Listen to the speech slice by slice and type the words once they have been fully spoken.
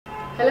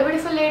Hello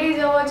beautiful ladies,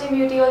 you're watching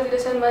Beauty Haul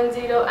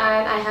 0710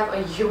 and I have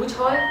a huge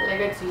haul,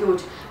 like it's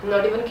huge. I'm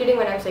not even kidding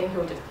when I'm saying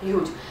huge, it's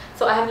huge.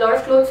 So I have a lot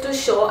of clothes to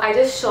show. I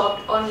just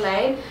shopped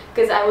online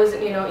because I was,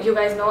 you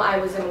guys know I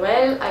wasn't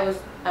well. I was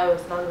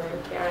not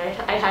well,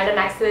 yeah, I had an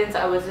accident, so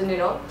I wasn't,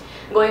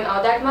 going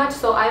out that much.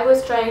 So I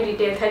was trying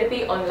retail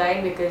therapy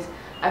online because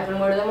I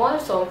couldn't go to the mall,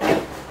 so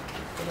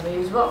I'm gonna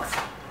use Box.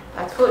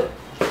 That's cool.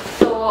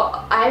 So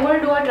I'm going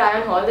to do a try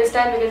on haul this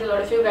time because a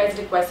lot of you guys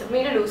requested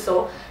me to do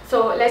so.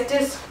 So let's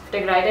just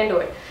dig right into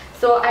it.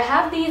 So I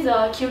have these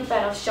cute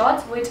pair of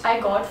shorts which I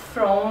got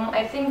from,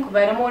 I think,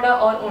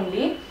 Veremoda or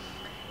Only.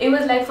 It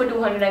was like for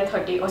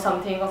 230 or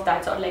something of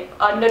that sort, like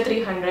under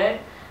 300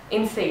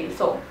 in sale.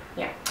 So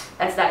yeah,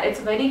 that's that. It's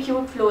a very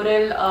cute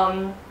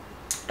floral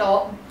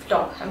top.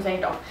 I'm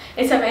saying top.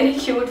 It's a very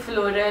cute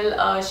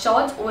floral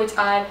shorts which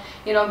are,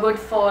 good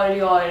for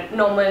your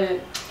normal,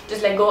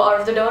 just like go out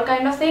of the door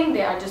kind of thing.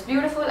 They are just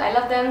beautiful. I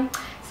love them.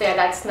 So yeah,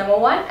 that's number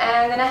one.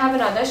 And then I have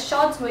another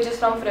shorts which is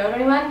from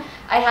Forever21.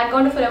 I had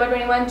gone to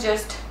Forever21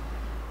 just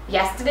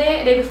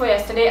yesterday, day before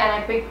yesterday, and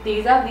I picked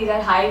these up. These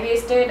are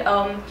high-waisted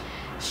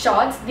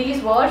shorts.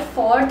 These were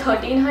for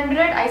 1300,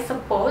 I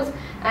suppose,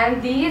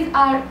 and these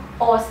are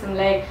awesome.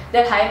 Like,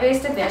 they're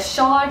high-waisted, they're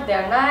short,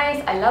 they're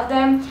nice. I love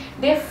them.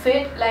 They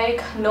fit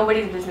like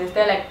nobody's business.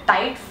 They're like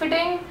tight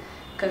fitting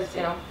because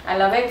I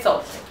love it.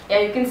 So yeah,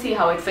 you can see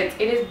how it fits.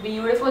 It is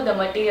beautiful. The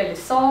material is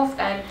soft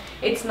and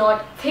it's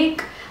not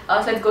thick,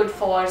 so it's good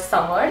for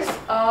summers.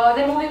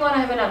 Then moving on, I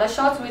have another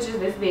shorts which is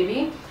this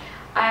baby.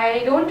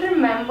 I don't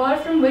remember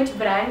from which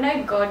brand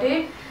I got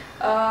it,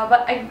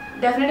 but I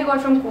definitely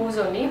got from Koovs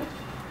only.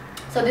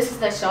 So this is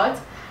the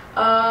shorts.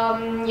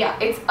 Yeah,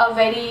 it's a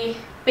very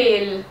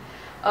pale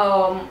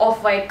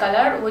off-white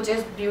color which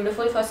is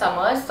beautiful for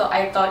summers, so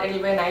I thought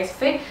it'll be a nice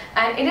fit.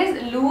 And it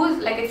is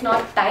loose, like it's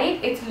not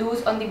tight, it's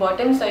loose on the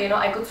bottom, so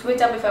I could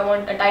switch up. If I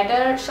want a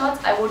tighter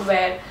shorts, I would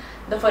wear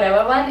the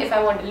Forever one. If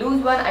I want a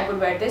loose one, I could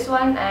wear this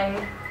one and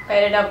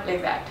pair it up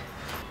like that.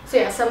 So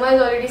yeah, summer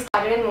has already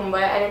started in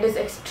Mumbai and it is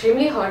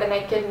extremely hot and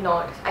I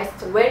cannot, I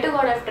swear to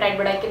God I've tried,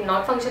 but I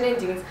cannot function in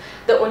jeans.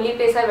 The only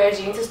place I wear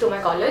jeans is to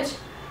my college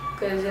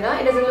because it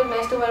doesn't look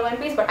nice to wear one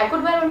piece, but I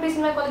could wear one piece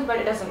in my college, but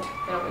it doesn't,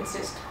 it's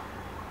just,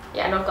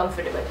 yeah, not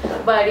comfortable.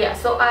 But yeah,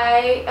 so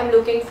I am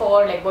looking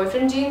for like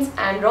boyfriend jeans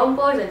and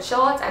rompers and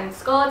shorts and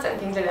skirts and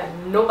things like that.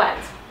 No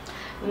pants.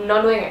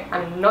 Not doing it.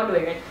 I'm not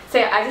doing it. So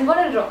yeah, I just bought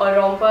a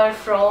romper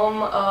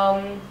from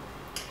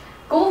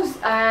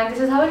Koovs, and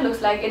this is how it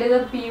looks like. It is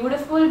a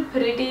beautiful,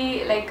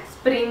 pretty, like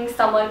spring,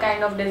 summer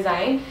kind of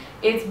design.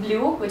 It's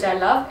blue, which I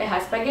love. It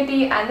has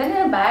spaghetti, and then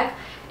in the back,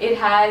 it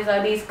has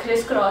these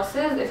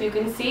crisscrosses. If you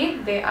can see,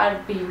 they are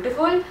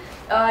beautiful.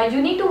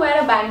 You need to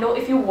wear a bando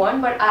if you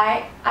want, but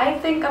I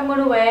think I'm going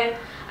to wear,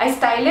 I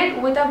style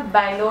it with a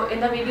bando in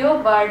the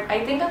video, but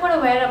I think I'm going to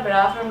wear a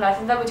bra from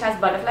Lasinda which has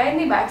butterfly in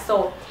the back,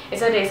 so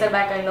it's a racer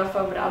back kind of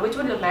a bra which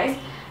would look nice.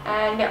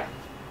 And yeah,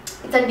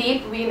 it's a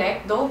deep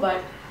V-neck though,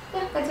 but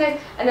yeah, that's nice.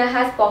 And it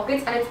has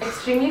pockets and it's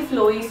extremely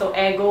flowy, so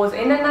air goes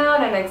in and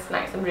out and it's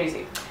nice and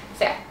breezy.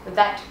 So yeah,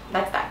 that's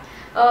that.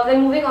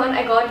 Then moving on,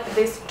 I got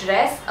this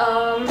dress.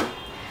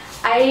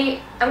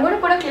 I'm going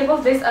to put a clip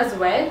of this as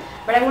well,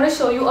 but I'm going to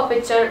show you a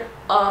picture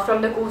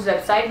from the Koovs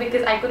website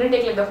because I couldn't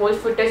take like the whole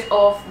footage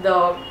of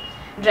the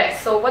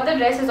dress. So what the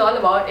dress is all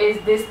about is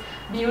this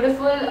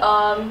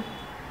beautiful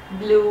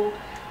blue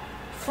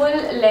full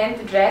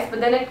length dress, but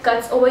then it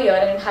cuts over here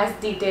and it has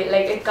detail,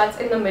 like it cuts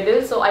in the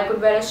middle, so I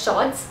could wear a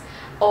shorts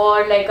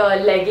or like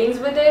leggings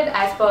with it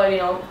as per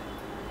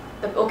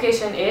the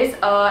occasion is,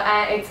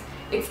 and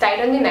it's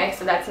tight on the neck,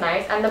 so that's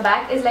nice. And the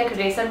back is like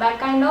racer back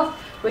kind of,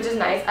 which is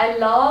nice. I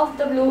love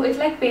the blue. It's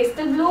like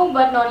pastel blue,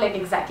 but not like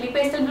exactly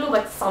pastel blue,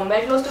 but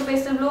somewhere close to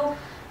pastel blue,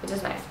 which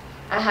is nice.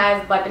 It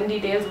has button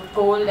details with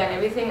gold and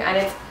everything,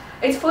 and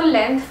it's full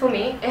length for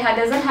me. It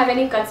doesn't have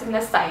any cuts in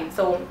the side,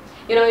 so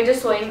you're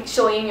just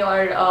showing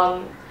your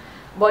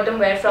bottom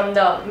wear from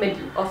the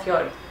middle of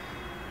your,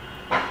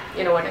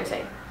 you know what I'm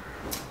saying.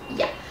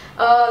 Yeah.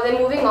 Then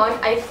moving on,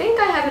 I think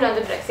I have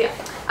another dress. Yeah,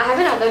 I have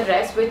another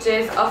dress which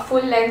is a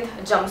full length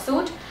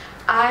jumpsuit.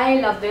 I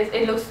love this.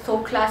 It looks so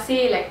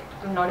classy. Like,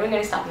 I'm not even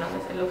going to start on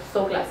this. It looks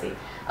so classy.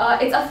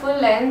 It's a full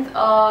length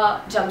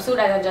jumpsuit,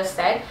 as I just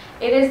said.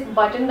 It is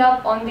buttoned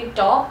up on the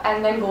top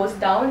and then goes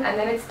down, and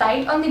then it's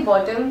tight on the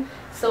bottom.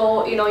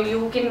 So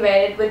you can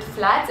wear it with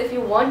flats if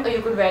you want, or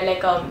you could wear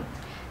like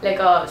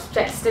a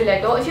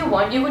stiletto if you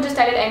want. You could just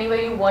style it any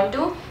way you want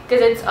to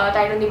because it's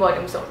tight on the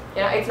bottom. So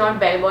it's not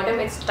bell bottom,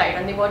 it's tight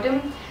on the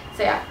bottom.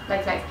 So yeah,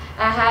 that's nice. It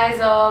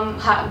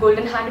has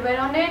golden hardware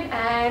on it,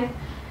 and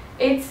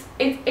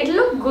it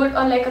looked good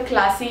on like a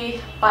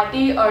classy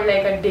party or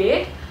like a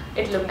date.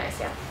 It looked nice.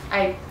 Yeah,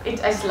 I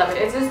just love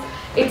it.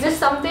 It's just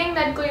something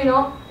that could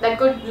that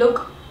could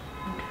look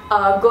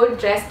good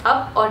dressed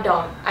up or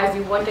down as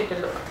you want it to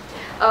look.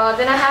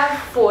 Then I have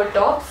 4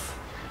 tops,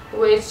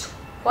 which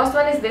first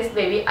one is this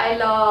baby. I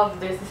love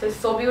this. This is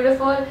so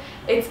beautiful.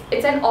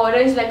 It's an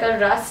orange, like a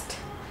rust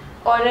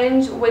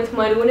orange with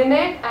maroon in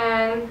it,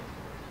 and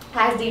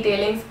has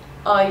detailings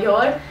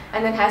here,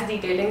 and then has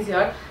detailings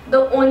here.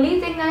 The only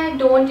thing that I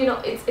don't,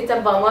 it's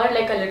a bummer,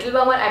 like a little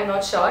bummer, I'm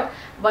not sure,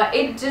 but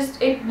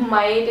it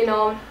might,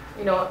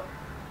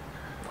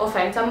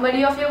 offend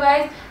somebody of you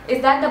guys,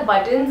 is that the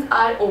buttons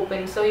are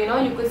open, so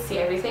you could see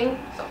everything.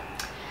 So,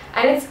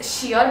 and it's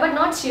sheer, but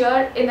not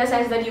sheer in the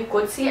sense that you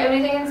could see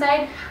everything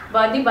inside,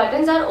 but the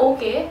buttons are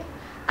okay.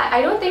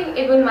 I don't think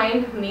it will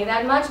mind me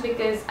that much,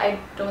 because I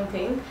don't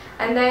think.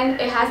 And then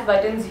it has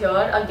buttons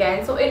here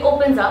again, so it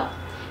opens up.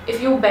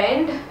 If you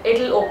bend,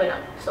 it'll open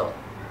up. So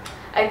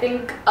I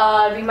think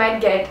we might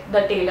get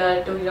the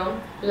tailor to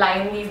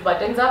line these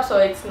buttons up, so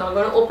it's not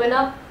going to open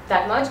up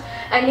that much.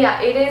 And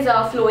yeah, it is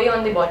flowy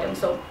on the bottom,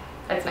 so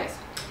that's nice.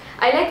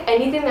 I like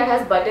anything that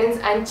has buttons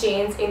and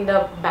chains in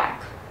the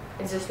back.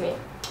 It's just me.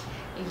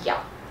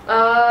 Yeah.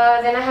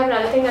 Then I have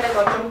another thing that I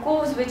got from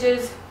Koovs, which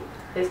is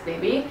this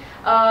baby.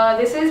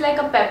 This is like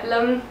a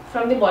peplum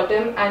from the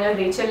bottom and a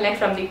Rachel neck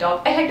from the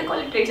top. I like to call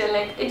it Rachel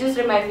neck. It just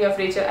reminds me of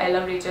Rachel. I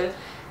love Rachel.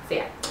 So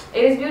yeah,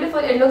 it is beautiful.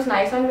 It looks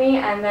nice on me,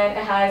 and then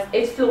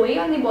it's flowy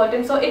on the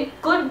bottom, so it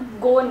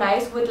could go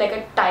nice with like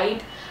a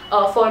tight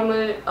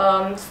formal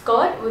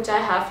skirt, which I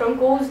have from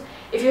Koovs.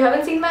 If you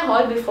haven't seen my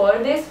haul before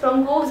this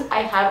from Koovs,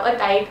 I have a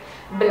tight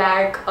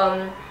black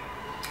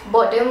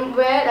bottom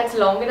wear that's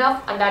long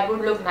enough, and that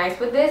would look nice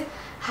with this.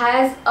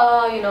 Has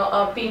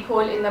a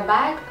peephole in the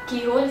back,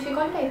 keyhole if you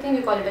call it. I think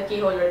you call it a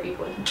keyhole or a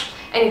peephole.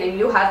 Anything,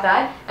 you have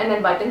that, and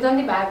then buttons on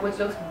the back, which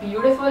looks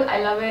beautiful. I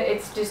love it.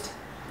 It's just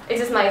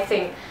my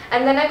thing.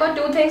 And then I got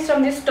two things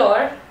from this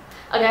store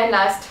again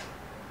last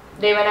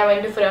day when I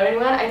went to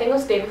Forever21. I think it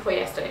was day before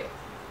yesterday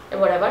or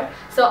whatever.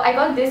 So I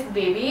got this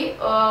baby,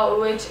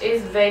 which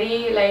is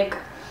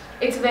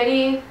it's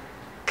very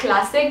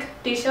classic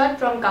t-shirt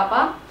from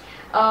Kappa.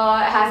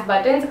 It has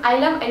buttons. I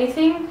love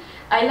anything.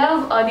 I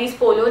love these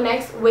polo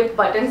necks with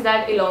buttons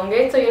that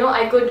elongate, so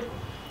I could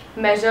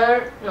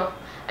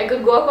I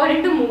could go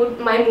according to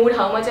my mood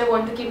how much I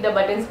want to keep the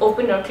buttons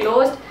open or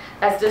closed.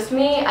 That's just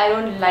me. I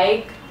don't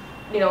like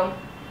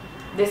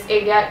this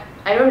area.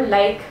 I don't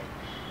like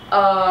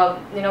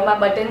my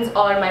buttons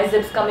or my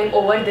zips coming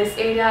over this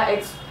area.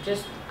 I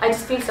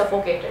just feel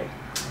suffocated.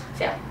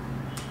 So yeah,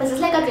 this is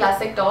like a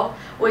classic top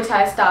which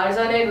has stars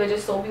on it, which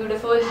is so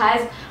beautiful. It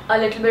has a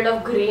little bit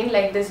of green,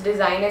 like this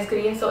design is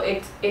green, so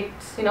it's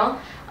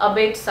a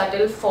bit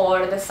subtle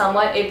for the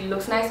summer. It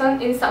looks nice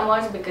in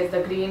summers because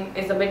the green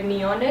is a bit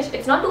neonish.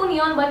 It's not too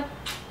neon, but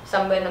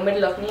somewhere in the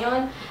middle of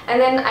neon.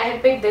 And then I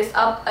had picked this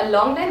up a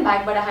long time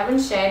back, but I haven't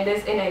shared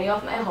this in any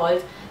of my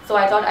hauls, so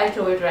I thought I'll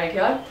throw it right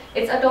here.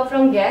 It's a top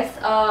from Guess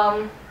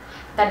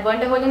that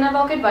burnt a hole in my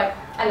pocket, but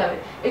I love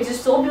it. It's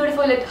just so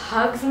beautiful. It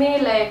hugs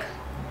me like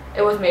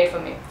it was made for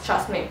me,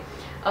 trust me.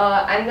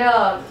 And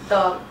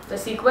the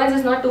sequence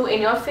is not too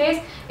in your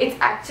face. It's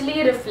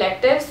actually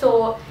reflective,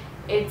 so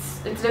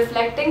it's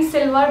reflecting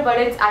silver, but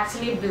it's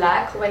actually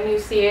black. When you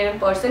see it in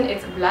person,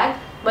 it's black,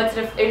 but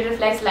it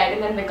reflects light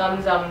and then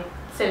becomes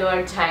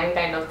silver jang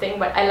kind of thing.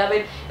 But I love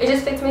it. It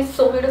just fits me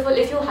so beautiful.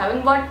 If you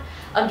haven't bought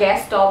a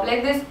Guess top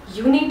like this,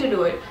 you need to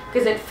do it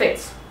because it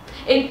fits.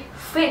 It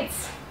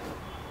fits.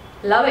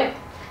 Love it.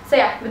 So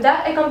yeah, with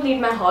that I complete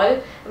my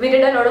haul. We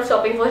did a lot of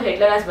shopping for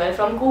Hitler as well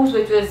from Koovs,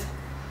 which was,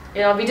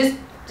 we just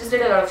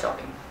did a lot of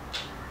shopping.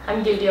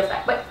 I'm guilty of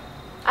that, but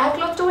I have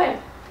clothes to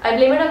wear. I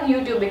blame it on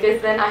YouTube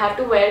because then I have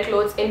to wear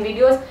clothes in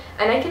videos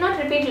and I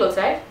cannot repeat clothes,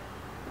 right?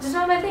 It's just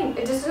not my thing.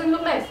 It just doesn't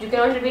look nice. You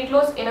cannot repeat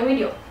clothes in a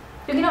video.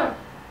 You cannot.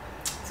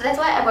 So that's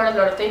why I bought a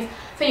lot of things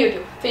for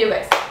YouTube, for you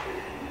guys.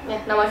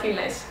 Yeah, now I feel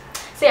nice.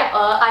 So yeah,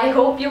 I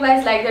hope you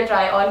guys like the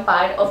try on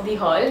part of the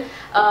haul.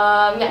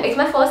 Yeah, it's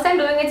my first time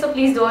doing it, so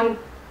please don't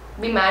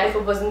be mad if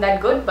it wasn't that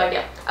good, but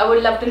yeah, I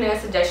would love to know your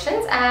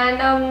suggestions. And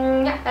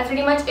yeah, that's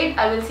pretty much it.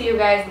 I will see you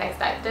guys next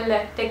time. Till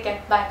then, take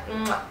care. Bye.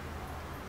 Mwah.